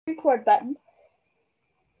record button.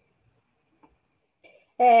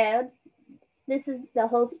 And this is the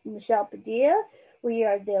host, Michelle Padilla. We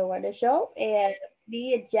are the Awareness Show, and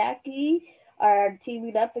me and Jackie are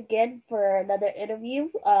teaming up again for another interview.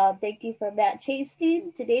 Thank you for Matt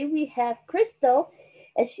Chastain. Today we have Crystal,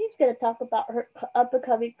 and she's going to talk about her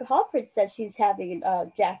up-and-coming conference that she's having,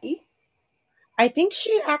 Jackie. I think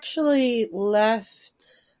she actually left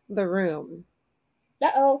the room.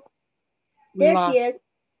 Uh-oh. There she is.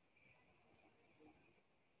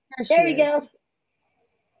 There we go.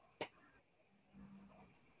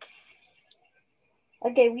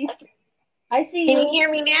 Okay, I see you. Can you hear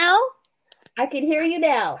me now? I can hear you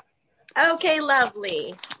now. Okay,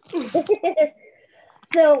 lovely.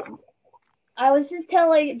 So, I was just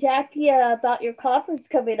telling Jackie about your conference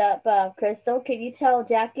coming up, Crystal. Can you tell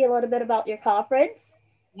Jackie a little bit about your conference?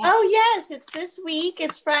 Oh, yes. It's this week.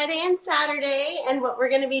 It's Friday and Saturday. And what we're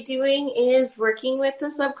going to be doing is working with the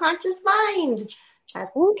subconscious mind. That's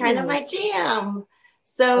kind of my jam.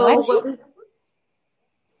 So what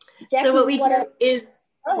we do is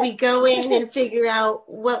we go in and figure out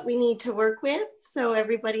what we need to work with. So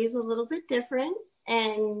everybody's a little bit different.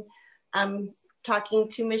 And talking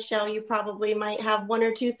to Michelle, you probably might have one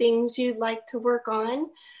or two things you'd like to work on.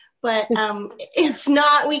 But if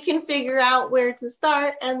not, we can figure out where to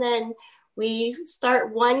start. And then we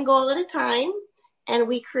start one goal at a time. And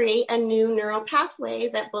we create a new neural pathway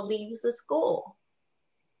that believes this goal.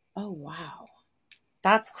 Oh, wow.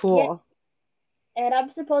 That's cool. Yeah. And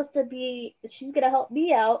I'm supposed to be, she's going to help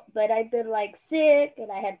me out, but I've been like sick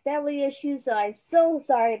and I had family issues. So I'm so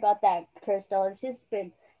sorry about that, Crystal. It's just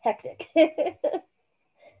been hectic.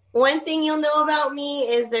 One thing you'll know about me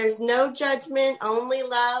is there's no judgment, only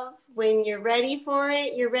love. When you're ready for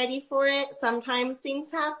it, you're ready for it. Sometimes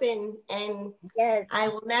things happen, and yes. I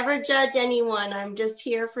will never judge anyone. I'm just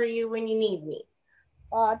here for you when you need me.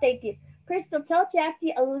 Oh, thank you. Crystal, tell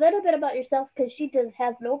Jackie a little bit about yourself because she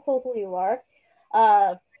has no clue who you are.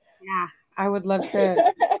 Yeah, I would love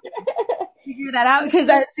to figure that out because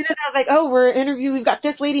as soon as I was like, oh, we're interviewing, we've got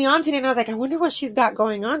this lady on today. And I was like, I wonder what she's got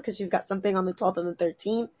going on because she's got something on the 12th and the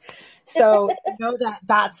 13th. So to know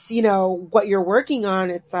that's, what you're working on.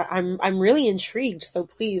 It's, I'm really intrigued. So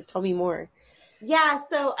please tell me more. Yeah,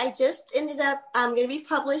 so I just ended up, I'm going to be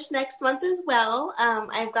published next month as well.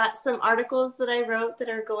 I've got some articles that I wrote that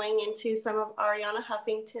are going into some of Ariana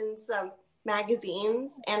Huffington's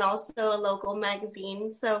magazines and also a local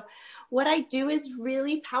magazine. So what I do is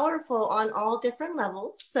really powerful on all different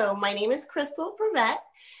levels. So my name is Crystal Privett,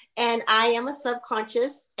 and I am a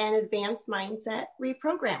subconscious and advanced mindset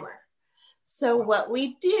reprogrammer. So what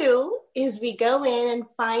we do is we go in and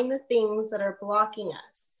find the things that are blocking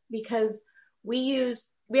us because we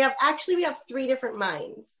have three different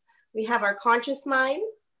minds. We have our conscious mind,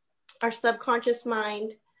 our subconscious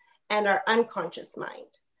mind, and our unconscious mind.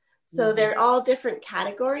 So they're all different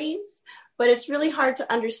categories, but it's really hard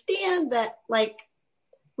to understand that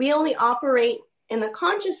we only operate in the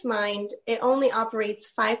conscious mind. It only operates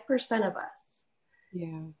 5% of us.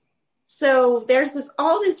 Yeah. So there's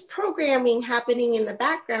all this programming happening in the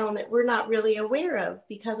background that we're not really aware of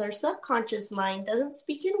because our subconscious mind doesn't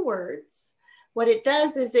speak in words. What it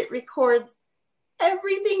does is it records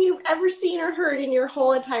everything you've ever seen or heard in your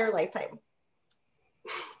whole entire lifetime.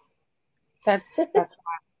 That's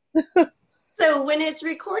So when it's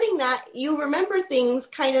recording that, you remember things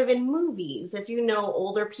kind of in movies. If you know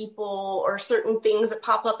older people or certain things that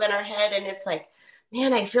pop up in our head and it's like,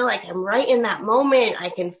 man, I feel like I'm right in that moment. I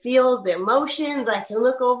can feel the emotions. I can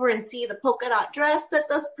look over and see the polka dot dress that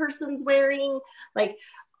this person's wearing. Like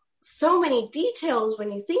so many details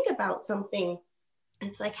when you think about something.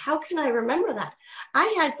 It's like, how can I remember that?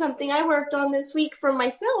 I had something I worked on this week for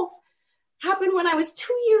myself happen when I was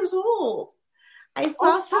 2 years old. I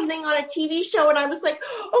saw something on a TV show and I was like,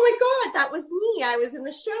 oh my God, that was me. I was in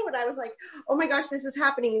the show and I was like, oh my gosh, this is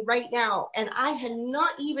happening right now. And I had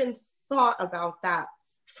not even thought about that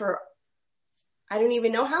for, I don't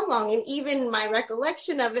even know how long. And even my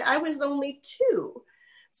recollection of it, I was only 2.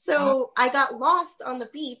 So I got lost on the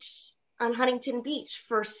beach, on Huntington Beach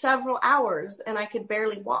for several hours and I could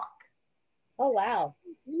barely walk. Oh, wow.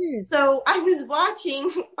 So I was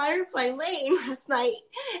watching Firefly Lane last night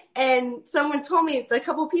and someone told me, a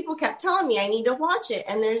couple people kept telling me I need to watch it.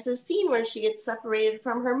 And there's a scene where she gets separated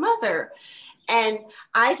from her mother. And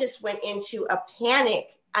I just went into a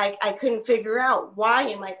panic. I couldn't figure out why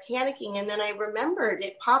am I panicking. And then I remembered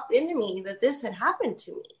it popped into me that this had happened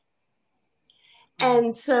to me.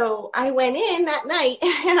 And so I went in that night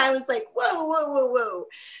and I was like, whoa, whoa, whoa, whoa.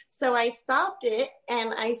 So I stopped it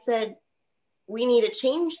and I said, we need to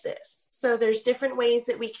change this. So there's different ways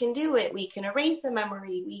that we can do it. We can erase a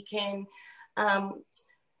memory. We can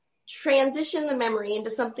transition the memory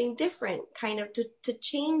into something different, kind of to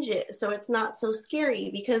change it so it's not so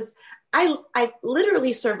scary, because I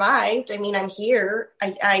literally survived. I mean, I'm here.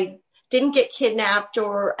 I didn't get kidnapped,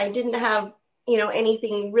 or I didn't have,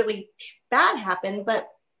 anything really bad happen, but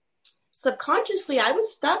subconsciously I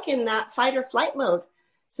was stuck in that fight or flight mode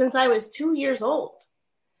since I was 2 years old.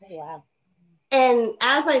 Wow. And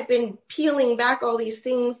as I've been peeling back all these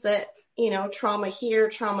things that, trauma here,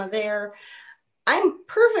 trauma there, I'm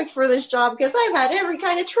perfect for this job because I've had every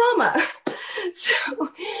kind of trauma.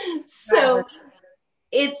 So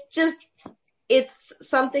it's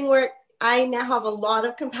something where I now have a lot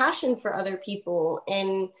of compassion for other people.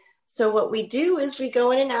 And so what we do is we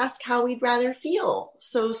go in and ask how we'd rather feel.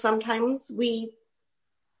 So sometimes we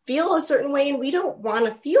feel a certain way and we don't want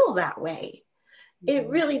to feel that way. It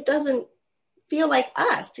really doesn't feel like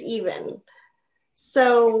us even.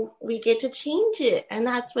 So we get to change it. And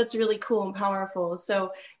that's what's really cool and powerful.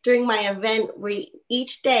 So during my event,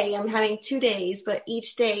 each day, I'm having 2 days, but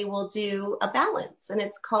each day we'll do a balance. And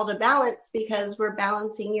it's called a balance because we're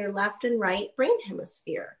balancing your left and right brain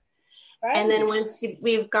hemisphere. Right. And then once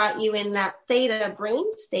we've got you in that theta brain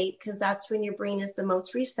state, because that's when your brain is the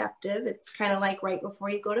most receptive, it's kind of like right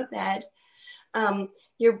before you go to bed,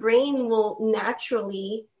 your brain will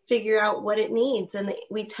naturally figure out what it needs. And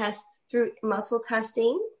we test through muscle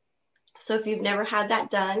testing. So if you've never had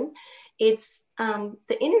that done, it's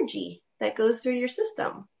the energy that goes through your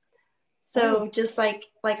system. So just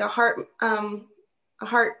like a heart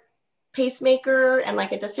pacemaker and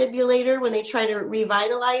like a defibrillator, when they try to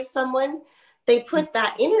revitalize someone, they put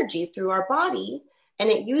that energy through our body, and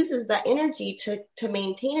it uses that energy to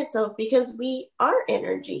maintain itself, because we are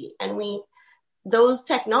energy, and those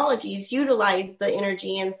technologies utilize the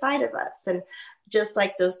energy inside of us. And just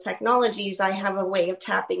like those technologies, I have a way of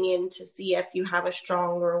tapping in to see if you have a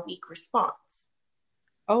strong or a weak response.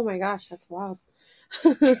 Oh my gosh, that's wild.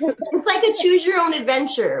 It's like a choose your own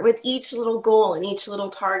adventure with each little goal and each little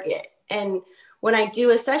target. And when I do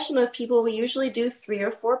a session with people, we usually do 3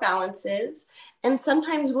 or 4 balances. And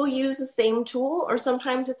sometimes we'll use the same tool, or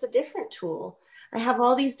sometimes it's a different tool. I have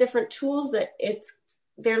all these different tools that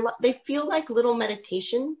they feel like little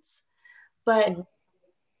meditations, but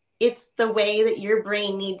it's the way that your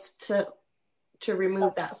brain needs to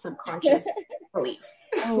remove that subconscious belief.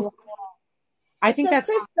 Oh, I think so, that's.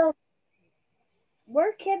 Crystal,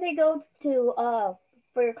 where can they go to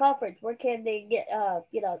for your conference? Where can they get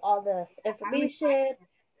all the information?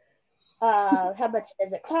 How much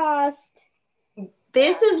does it cost?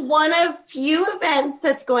 This is one of few events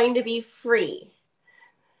that's going to be free.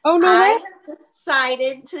 Oh, no way. I have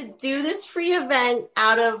decided to do this free event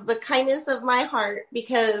out of the kindness of my heart,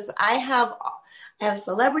 because I have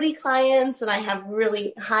celebrity clients, and I have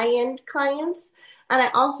really high-end clients, and I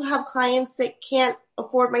also have clients that can't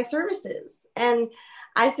afford my services. And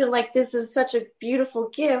I feel like this is such a beautiful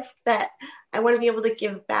gift that I want to be able to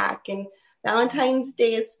give back. And Valentine's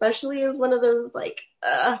Day especially is one of those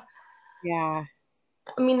yeah.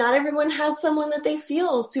 I mean, not everyone has someone that they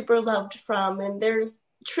feel super loved from, and there's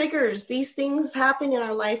triggers. These things happen in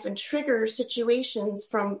our life and trigger situations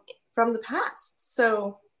from the past.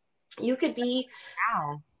 So you could be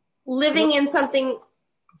living in something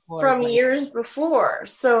from years before.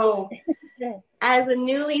 So as a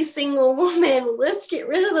newly single woman, let's get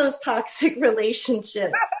rid of those toxic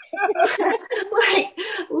relationships.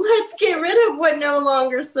 Let's get rid of what no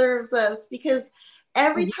longer serves us, because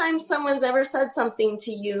every time someone's ever said something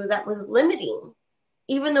to you that was limiting,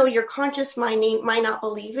 even though your conscious mind might not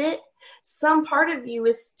believe it, some part of you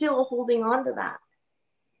is still holding on to that.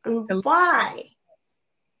 And why?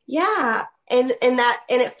 Yeah. And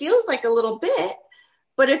it feels like a little bit,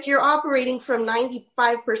 but if you're operating from 95%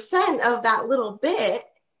 of that little bit,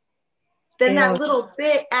 then that little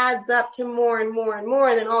bit adds up to more and more and more.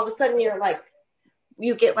 And then all of a sudden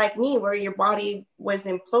you get like me, where your body was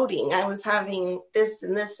imploding. I was having this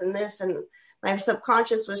and this and this, and my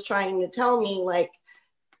subconscious was trying to tell me,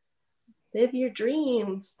 live your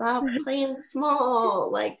dreams, stop playing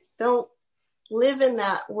small, don't live in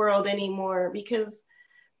that world anymore, because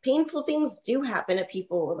painful things do happen to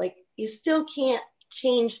people. You still can't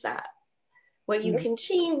change that. What you can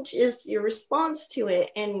change is your response to it.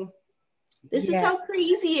 And this is how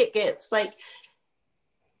crazy it gets.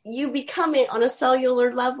 You become it on a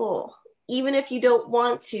cellular level, even if you don't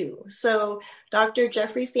want to. So Dr.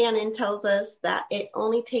 Jeffrey Fannin tells us that it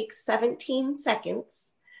only takes 17 seconds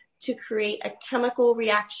to create a chemical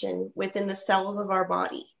reaction within the cells of our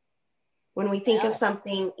body when we think of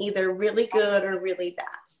something either really good or really bad.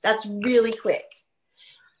 That's really quick.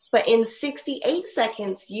 But in 68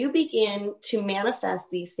 seconds, you begin to manifest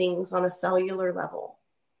these things on a cellular level.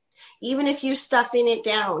 Even if you're stuffing it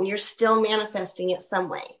down, you're still manifesting it some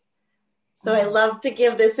way. So I love to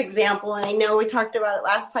give this example, and I know we talked about it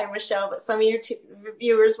last time, Michelle, but some of your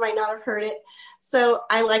viewers might not have heard it. So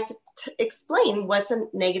I like to explain what's a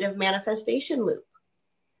negative manifestation loop.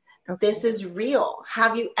 Okay. This is real.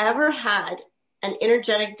 Have you ever had an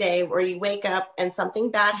energetic day where you wake up and something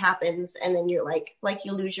bad happens, and then you're like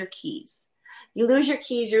you lose your keys? You lose your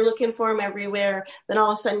keys, you're looking for them everywhere. Then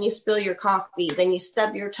all of a sudden you spill your coffee, then you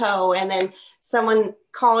stub your toe, and then someone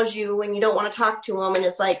calls you when you don't want to talk to them. And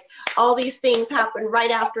it's like all these things happen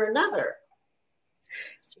right after another.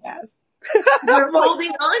 Yes. You're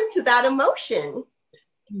holding on to that emotion.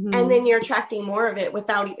 Mm-hmm. And then you're attracting more of it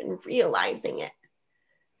without even realizing it.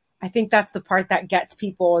 I think that's the part that gets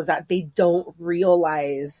people, is that they don't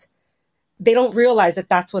realize that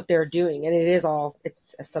that's what they're doing. And it's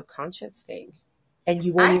a subconscious thing. And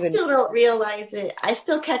you won't still don't realize it. I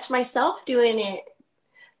still catch myself doing it.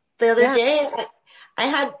 The other day,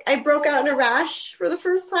 I broke out in a rash for the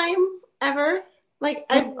first time ever. Like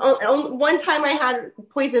one time I had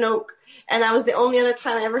poison oak, and that was the only other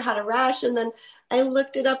time I ever had a rash. And then I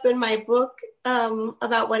looked it up in my book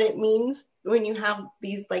about what it means when you have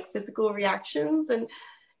these like physical reactions,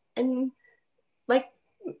 and like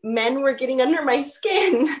men were getting under my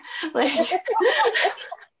skin. Like,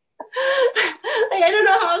 I don't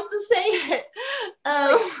know how else to say it.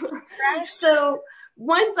 So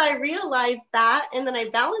once I realized that, and then I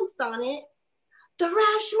balanced on it, the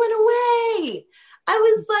rash went away. I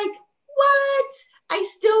was like, what? I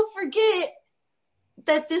still forget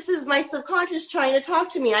that this is my subconscious trying to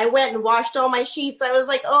talk to me. I went and washed all my sheets. I was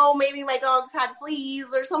like, oh, maybe my dogs had fleas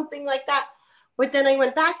or something like that. But then I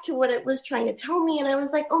went back to what it was trying to tell me, and I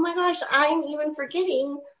was like, oh my gosh, I'm even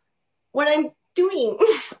forgetting what I'm doing.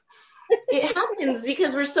 It happens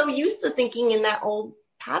because we're so used to thinking in that old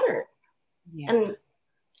pattern. Yeah. And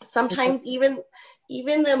sometimes even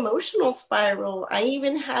the emotional spiral. I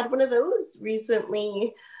even had one of those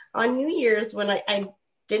recently on New Year's when I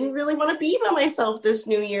didn't really want to be by myself this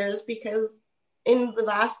New Year's, because in the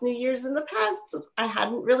last New Year's in the past, I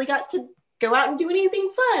hadn't really got to go out and do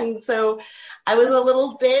anything fun. So I was a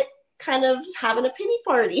little bit kind of having a pity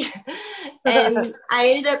party. And I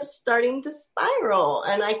ended up starting to spiral,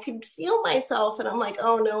 and I could feel myself, and I'm like,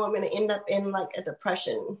 oh no, I'm going to end up in like a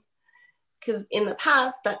depression. Because in the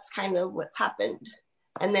past, that's kind of what's happened.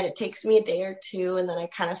 And then it takes me a day or two, and then I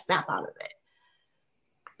kind of snap out of it.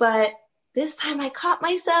 But this time I caught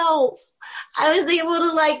myself. I was able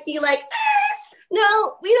to be like,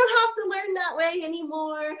 no, we don't have to learn that way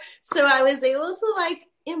anymore. So I was able to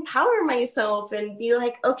empower myself and be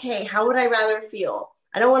like, okay, how would I rather feel?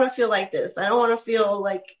 I don't want to feel like this. I don't want to feel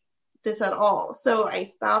like this at all. So I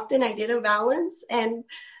stopped and I did a balance, and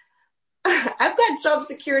I've got job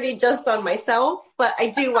security just on myself, but I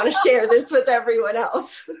do want to share this with everyone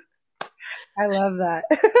else. I love that.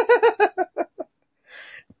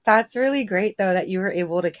 That's really great, though, that you were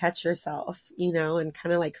able to catch yourself, and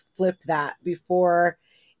kind of flip that before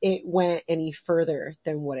it went any further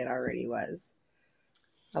than what it already was.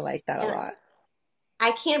 I like that a lot.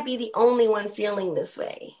 I can't be the only one feeling this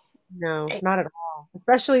way. No, not at all.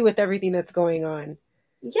 Especially with everything that's going on.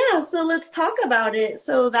 Yeah, so let's talk about it.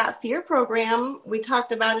 So that fear program, we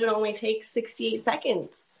talked about, it only takes 68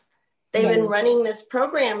 seconds. They've been running this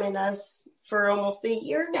program in us for almost a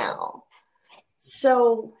year now.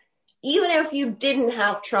 So even if you didn't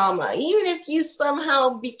have trauma, even if you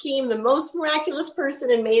somehow became the most miraculous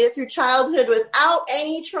person and made it through childhood without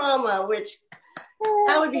any trauma, which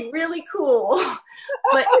that would be really cool.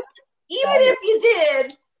 But even if you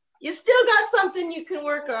did, you still got something you can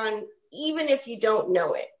work on, even if you don't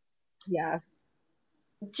know it. Yeah.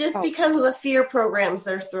 Just because of the fear programs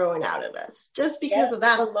they're throwing out at us. Just because of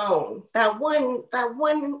that alone. That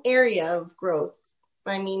one area of growth.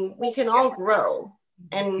 I mean, we can all grow.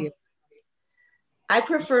 And I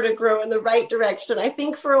prefer to grow in the right direction. I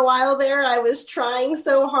think for a while there, I was trying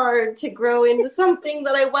so hard to grow into something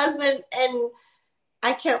that I wasn't, and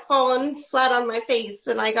I kept falling flat on my face,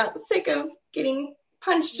 and I got sick of getting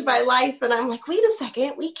punched by life. And I'm like, wait a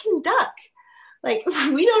second, we can duck.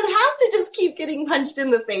 We don't have to just keep getting punched in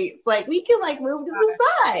the face. We can move to the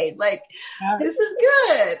side. This is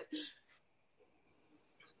good.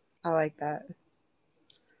 I like that.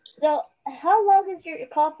 So how long is your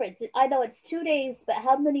conference? I know it's 2 days, but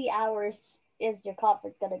how many hours is your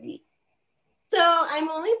conference going to be? So I'm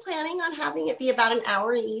only planning on having it be about an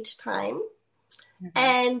hour each time. Mm-hmm.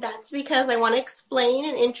 And that's because I want to explain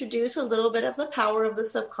and introduce a little bit of the power of the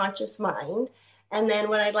subconscious mind. And then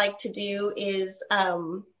what I'd like to do is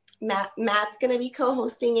Matt's going to be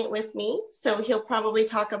co-hosting it with me, so he'll probably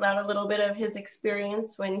talk about a little bit of his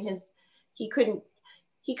experience when he couldn't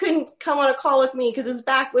come on a call with me because his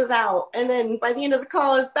back was out, and then by the end of the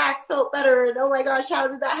call his back felt better, and oh my gosh, how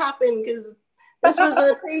did that happen? Because this was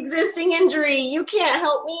a pre-existing injury. You can't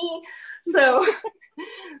help me. So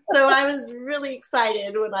I was really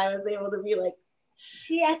excited when I was able to be like,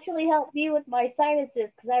 she actually helped me with my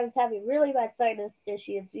sinuses because I was having really bad sinus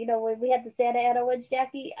issues. You know, when we had the Santa Ana winds,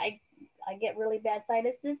 Jackie, I get really bad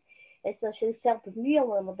sinuses, and so she's helping me a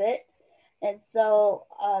little bit. And so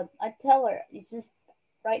I tell her, it's just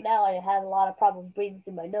right now I have a lot of problems breathing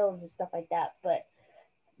through my nose and stuff like that. But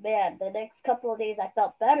man, the next couple of days I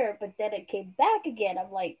felt better, but then it came back again.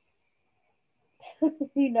 I'm like,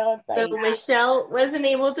 it's so like, Michelle wasn't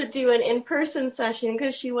able to do an in-person session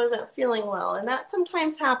because she wasn't feeling well, and that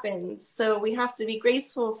sometimes happens. So we have to be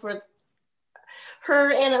graceful for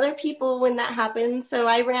her and other people when that happens. So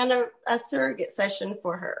I ran a surrogate session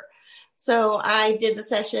for her. So I did the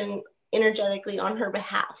session energetically on her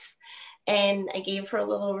behalf, and I gave her a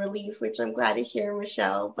little relief, which I'm glad to hear,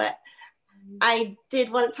 Michelle. But I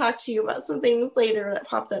did want to talk to you about some things later that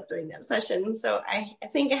popped up during that session. So I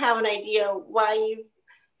think I have an idea why you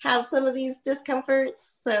have some of these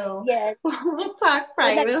discomforts. So yes. we'll talk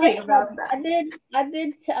privately about that. I've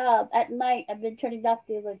been at night. I've been turning off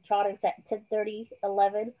the electronics at 10:30,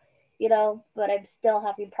 11. But I'm still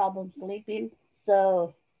having problems sleeping.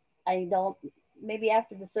 So I don't. Maybe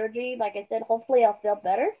after the surgery, like I said, hopefully I'll feel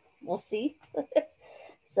better. We'll see.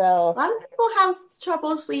 So a lot of people have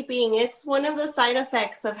trouble sleeping. It's one of the side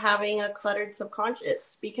effects of having a cluttered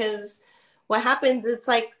subconscious, because what happens, it's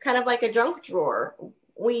like kind of like a junk drawer.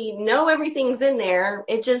 We know everything's in there.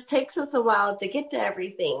 It just takes us a while to get to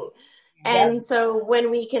everything. And yep. so when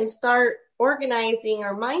we can start organizing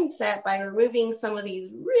our mindset by removing some of these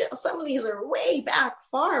are way back,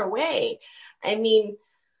 far away. I mean,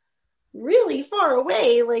 really far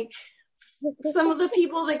away. Like some of the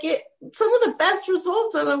people that get some of the best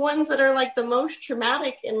results are the ones that are like the most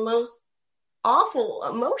traumatic and most awful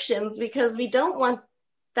emotions, because we don't want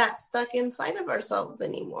that stuck inside of ourselves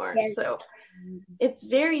anymore. Yes. So it's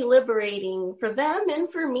very liberating for them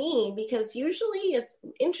and for me, because usually it's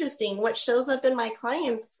interesting what shows up in my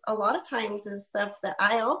clients a lot of times is stuff that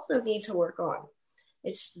I also need to work on.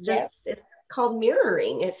 It's just, it's called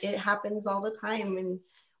mirroring. It happens all the time. And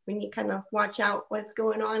when you kind of watch out what's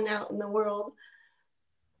going on out in the world.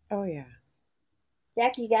 Oh, yeah.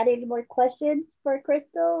 Jack, you got any more questions for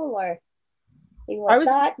Crystal, or I was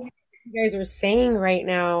thought? You guys are saying right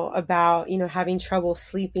now about, having trouble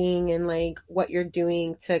sleeping and like what you're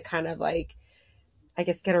doing to kind of like, I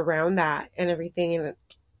guess, get around that and everything.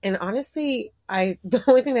 And honestly, the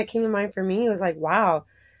only thing that came to mind for me was like, wow,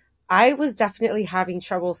 I was definitely having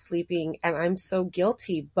trouble sleeping and I'm so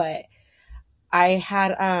guilty, but I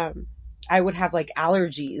would have like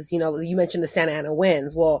allergies. You mentioned the Santa Ana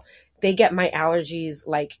winds. Well, they get my allergies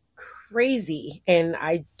like crazy and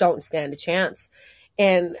I don't stand a chance.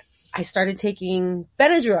 And I started taking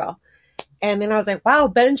Benadryl. And then I was like, wow,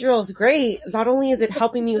 Benadryl is great. Not only is it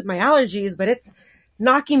helping me with my allergies, but it's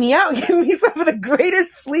knocking me out, giving me some of the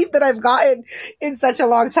greatest sleep that I've gotten in such a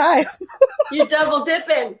long time. You're double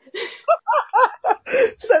dipping.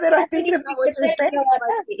 So then I'm thinking about what you're saying.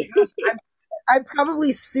 Like, gosh, I'm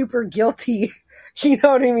probably super guilty. You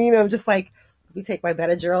know what I mean? I'm just like, we take my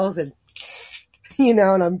Benadryls and,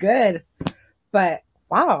 and I'm good. But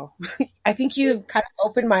wow, I think you've kind of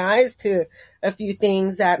opened my eyes to a few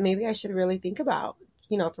things that maybe I should really think about,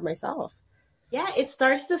 for myself. Yeah, it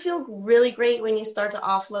starts to feel really great when you start to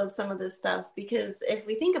offload some of this stuff, because if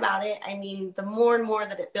we think about it, I mean, the more and more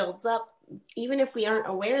that it builds up, even if we aren't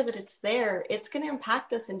aware that it's there, it's going to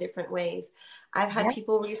impact us in different ways. I've had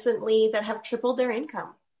people recently that have tripled their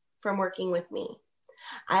income from working with me.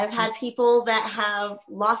 I've had people that have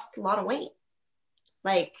lost a lot of weight,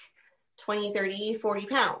 like 20, 30, 40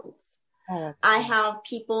 pounds. I have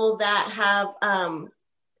people that have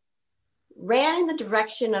ran in the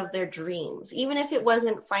direction of their dreams, even if it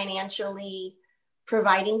wasn't financially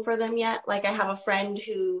providing for them yet. Like I have a friend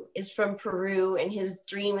who is from Peru and his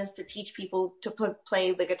dream is to teach people to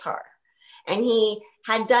play the guitar. And he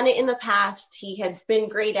had done it in the past. He had been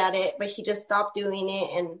great at it, but he just stopped doing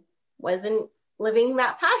it and wasn't living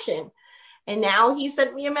that passion. And now he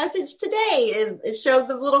sent me a message today. It showed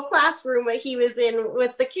the little classroom that he was in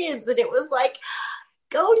with the kids. And it was like,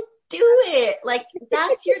 go do it. Like,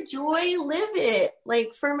 that's your joy. Live it.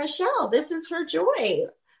 Like for Michelle, this is her joy.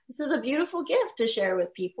 This is a beautiful gift to share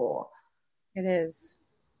with people. It is.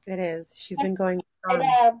 It is. She's been going on.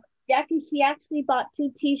 And Jackie, she actually bought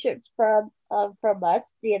 2 T-shirts from us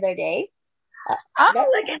the other day. Oh, That's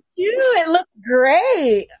look at you. It looks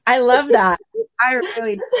great. I love that. I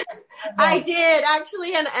really love I it. did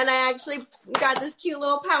actually, and I actually got this cute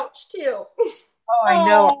little pouch too. Oh, I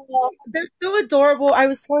know. oh, They're so adorable. I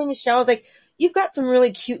was telling Michelle, I was like, you've got some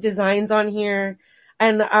really cute designs on here.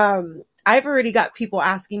 And I've already got people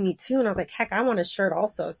asking me too. And I was like, heck, I want a shirt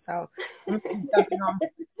also. So I'm gonna be jumping on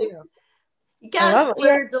that too. You I gotta love it. yeah.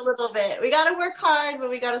 splurge a little bit. We gotta work hard,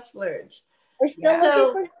 but we gotta splurge. We're still Yeah. looking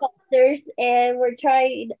So for sponsors, and we're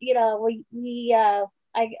trying.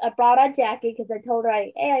 I brought on Jackie because I told her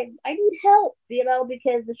I need help,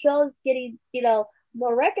 because the show is getting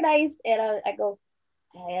more recognized, and I go,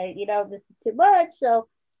 this is too much, so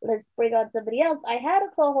let's bring on somebody else. I had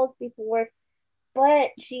a co-host before,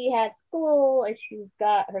 but she had school and she's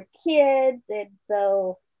got her kids, and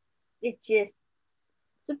so it's just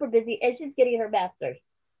super busy, and she's getting her master's,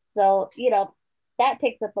 so that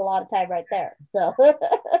takes up a lot of time right there. So.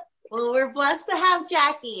 well, we're blessed to have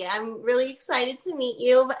Jackie. I'm really excited to meet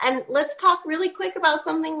you. And let's talk really quick about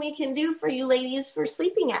something we can do for you ladies for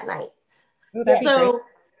sleeping at night. Oh, that'd Yeah. be great. So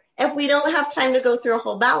if we don't have time to go through a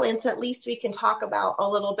whole balance, at least we can talk about a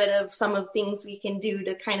little bit of some of the things we can do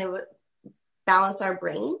to kind of balance our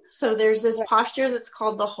brain. So there's this posture that's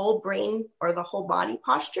called the whole brain or the whole body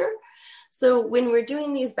posture. So when we're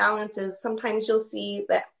doing these balances, sometimes you'll see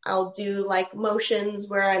that I'll do like motions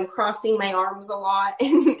where I'm crossing my arms a lot.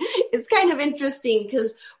 And it's kind of interesting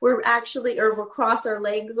because we'll cross our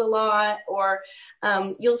legs a lot, or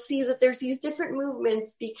you'll see that there's these different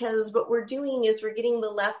movements because what we're doing is we're getting the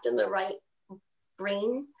left and the right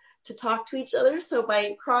brain to talk to each other. So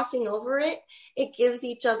by crossing over it, it gives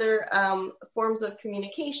each other forms of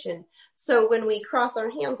communication. So when we cross our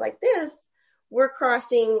hands like this, we're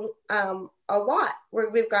crossing a lot, where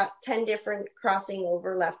we've got 10 different crossing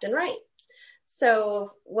over left and right.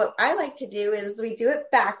 So what I like to do is we do it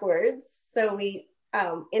backwards. So we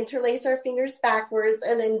interlace our fingers backwards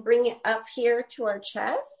and then bring it up here to our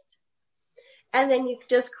chest. And then you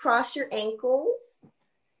just cross your ankles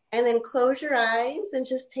and then close your eyes and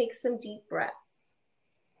just take some deep breaths.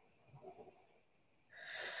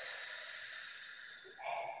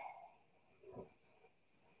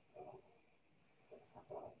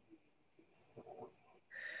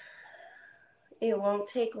 It won't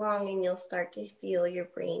take long and you'll start to feel your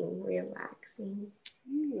brain relaxing.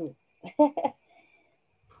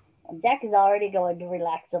 Jack is already going to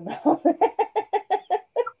relax him.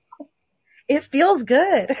 It feels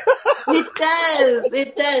good. It does.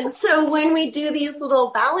 It does. So when we do these little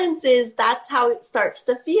balances, that's how it starts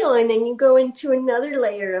to feel. And then you go into another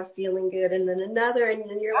layer of feeling good and then another. And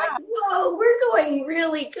then you're like, whoa, we're going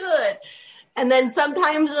really good. And then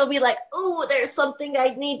sometimes it'll be like, oh, there's something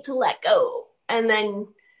I need to let go. And then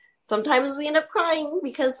sometimes we end up crying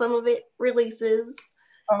because some of it releases.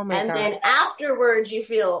 Oh my And God. then afterwards, you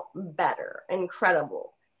feel better,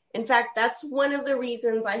 incredible. In fact, that's one of the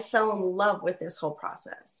reasons I fell in love with this whole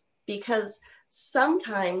process. Because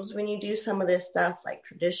sometimes when you do some of this stuff, like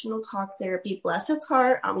traditional talk therapy, bless its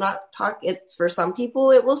heart, I'm not talking, it's for some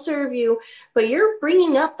people, it will serve you, but you're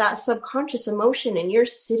bringing up that subconscious emotion and you're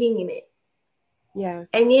sitting in it. Yeah.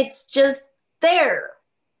 And it's just there.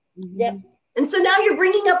 Yep. And so now you're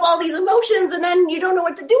bringing up all these emotions and then you don't know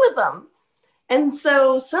what to do with them. And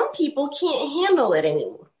so some people can't handle it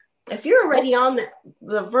anymore. If you're already on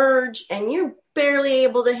the verge and you're barely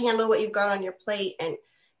able to handle what you've got on your plate and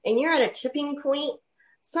you're at a tipping point,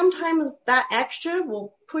 sometimes that extra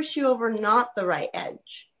will push you over not the right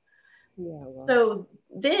edge. Yeah. Well. So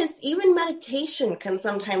even meditation can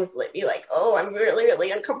sometimes be like, oh, I'm really,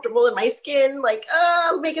 really uncomfortable in my skin. Like,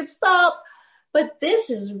 I'll make it stop. But this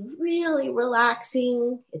is really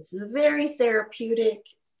relaxing. It's very therapeutic.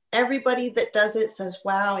 Everybody that does it says,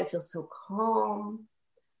 wow, I feel so calm.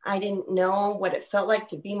 I didn't know what it felt like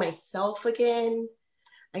to be myself again.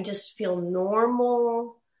 I just feel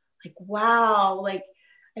normal. Like, wow, like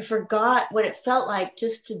I forgot what it felt like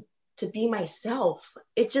just to be myself.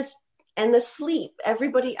 And the sleep,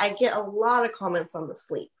 I get a lot of comments on the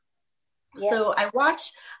sleep. Yep. So I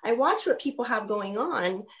watch what people have going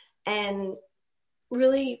on and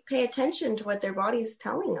really pay attention to what their body's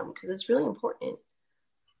telling them because it's really important.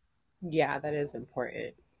 Yeah, that is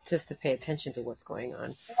important. Just to pay attention to what's going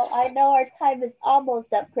on. Well, I know our time is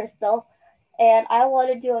almost up, Crystal, and I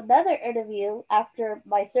want to do another interview after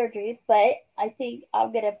my surgery, but I think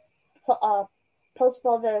I'm going to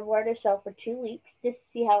postpone the awareness show for 2 weeks just to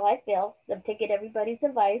see how I feel. I'm taking everybody's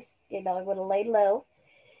advice. I'm going to lay low.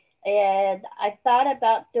 And I thought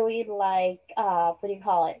about doing like, what do you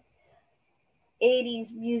call it?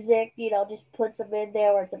 80s music, just put some in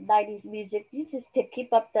there, or some 90s music, just to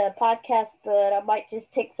keep up the podcast. But I might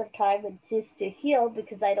just take some time and just to heal,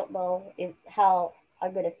 because I don't know how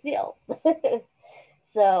I'm gonna feel.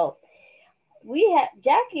 So we have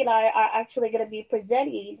Jackie and I are actually going to be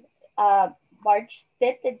presenting uh, March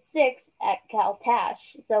 5th and 6th at CalTash.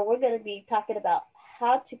 So we're going to be talking about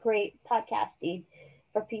how to create podcasting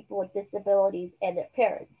for people with disabilities and their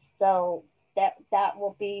parents. So that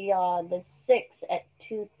will be on the 6th at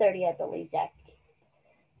 2:30, I believe, Jackie.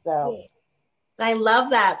 So. Yeah. I love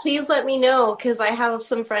that. Please let me know, because I have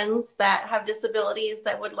some friends that have disabilities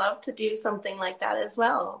that would love to do something like that as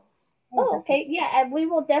well. Oh, okay. Yeah, and we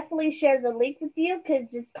will definitely share the link with you,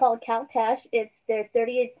 because it's called CalTash. It's their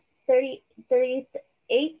 38th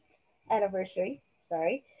anniversary.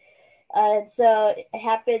 Sorry. So it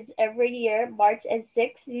happens every year, March and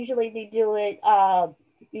 6th. Usually they do it,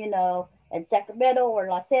 in Sacramento or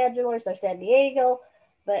Los Angeles or San Diego.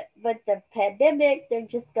 But with the pandemic, they're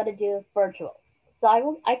just gonna do it virtual.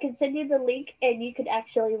 So I can send you the link, and you can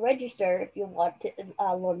actually register if you want to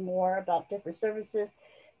learn more about different services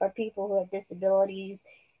for people who have disabilities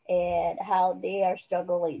and how they are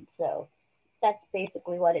struggling. So that's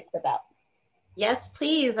basically what it's about. Yes,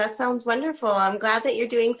 please. That sounds wonderful. I'm glad that you're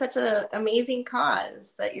doing such an amazing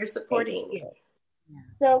cause that you're Thank supporting. you.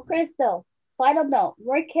 So, Crystal, final note: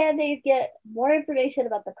 where can they get more information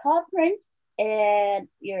about the conference and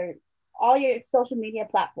all your social media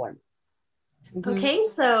platforms? Okay,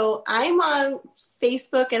 so I'm on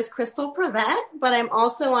Facebook as Crystal Privett, but I'm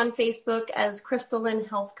also on Facebook as Crystalline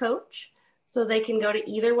Health Coach. So they can go to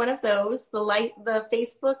either one of those. The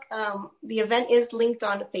Facebook, the event is linked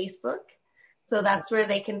onto Facebook, so that's where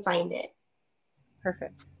they can find it.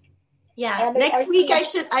 Perfect. Yeah, And next week I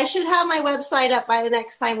should have my website up by the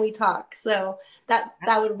next time we talk. So that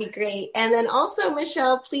would be great. And then also,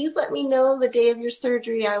 Michelle, please let me know the day of your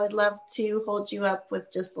surgery. I would love to hold you up with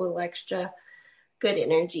just a little extra good it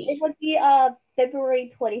energy. would be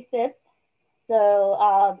February 25th.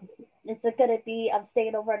 So it's gonna be, I'm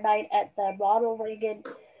staying overnight at the uh, Ronald Reagan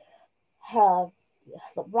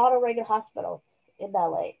Hospital in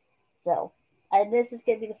LA. So, and this is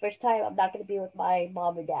gonna be the first time I'm not gonna be with my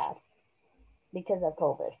mom and dad because of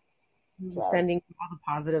COVID. So, Sending all the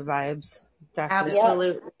positive vibes. Definitely. yep.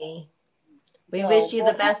 Absolutely. We wish So, you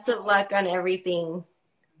the best of luck on everything.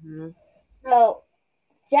 Mhm. so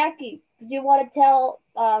Jackie, do you want to tell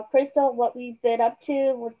Crystal what we've been up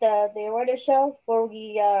to with the awareness show before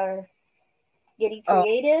we are getting Oh,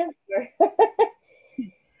 creative?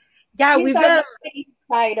 yeah, She's we've our been. marketing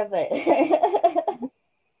side of it.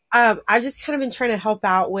 I've just kind of been trying to help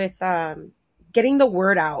out with getting the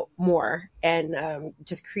word out more, and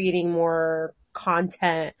just creating more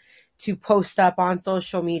content to post up on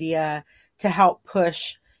social media to help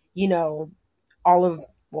push, you know, all of,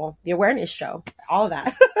 well, the awareness show, all of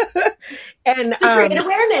that. And To create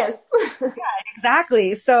awareness.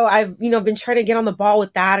 exactly. So I've, been trying to get on the ball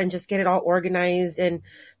with that and just get it all organized and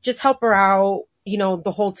just help her out,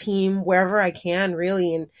 the whole team wherever I can,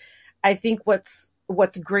 really. And I think what's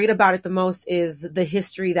great about it the most is the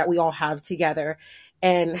history that we all have together,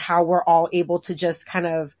 and how we're all able to just kind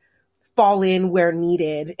of fall in where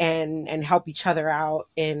needed and help each other out.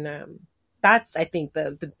 And that's, I think,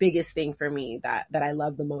 the biggest thing for me that I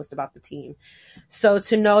love the most about the team. So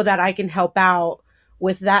to know that I can help out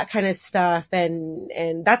with that kind of stuff,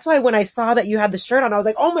 and that's why when I saw that you had the shirt on, I was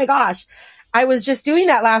like, oh my gosh, I was just doing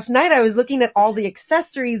that last night. I was looking at all the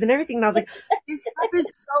accessories and everything, and I was like, this stuff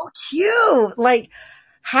is so cute. Like,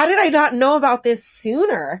 how did I not know about this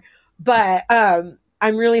sooner? But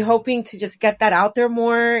I'm really hoping to just get that out there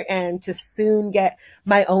more, and to soon get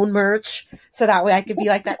my own merch, so that way I could be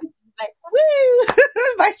like that, like, woo,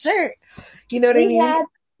 my shirt. You know what I we mean? have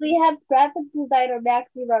we have graphic designer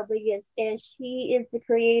Maxie Rodriguez, and she is the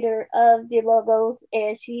creator of the logos,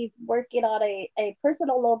 and she's working on a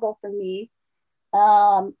personal logo for me.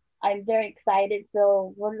 I'm very excited,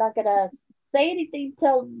 so we're not gonna say anything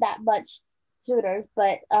till that much sooner,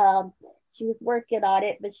 but she's working on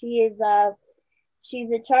it. But she's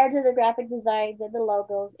in charge of the graphic designs and the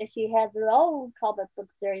logos, and she has her own comic book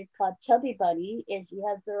series called Chubby Bunny, and she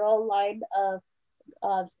has her own line of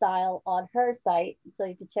style on her site, so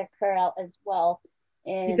you can check her out as well.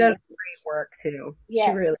 She And does if, great work too. She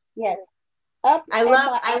yes, really. yes, up I and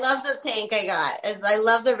love my I love the tank I got. And I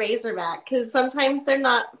love the Razorback, because sometimes they're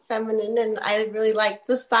not feminine, and I really like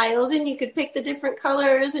the styles, and you could pick the different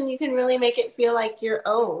colors, and you can really make it feel like your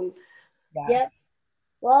own. yep. Yes.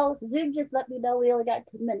 Well, Zoom just let me know we only got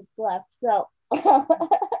 2 minutes left, so.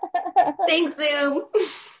 Thanks, Zoom.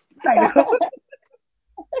 I know.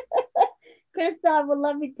 Crystal, I would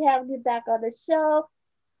love you to have you back on the show.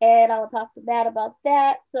 And I'll talk to Matt about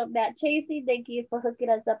that. So, Matt Chasey, thank you for hooking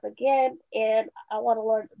us up again. And I want to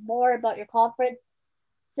learn more about your conference.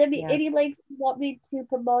 Send me Yes. any links you want me to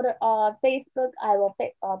promote it on Facebook. I will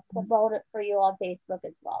promote it for you on Facebook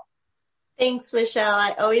as well. Thanks, Michelle.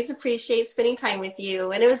 I always appreciate spending time with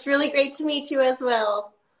you. And it was really great to meet you as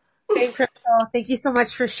well. Same, Crystal. Thank you so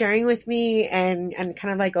much for sharing with me and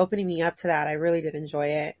kind of like opening me up to that. I really did enjoy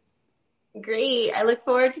it. Great. I look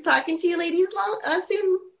forward to talking to you ladies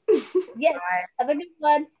soon. Yes. Have a good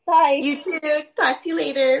one. Bye. You too. Talk to you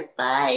later. Bye.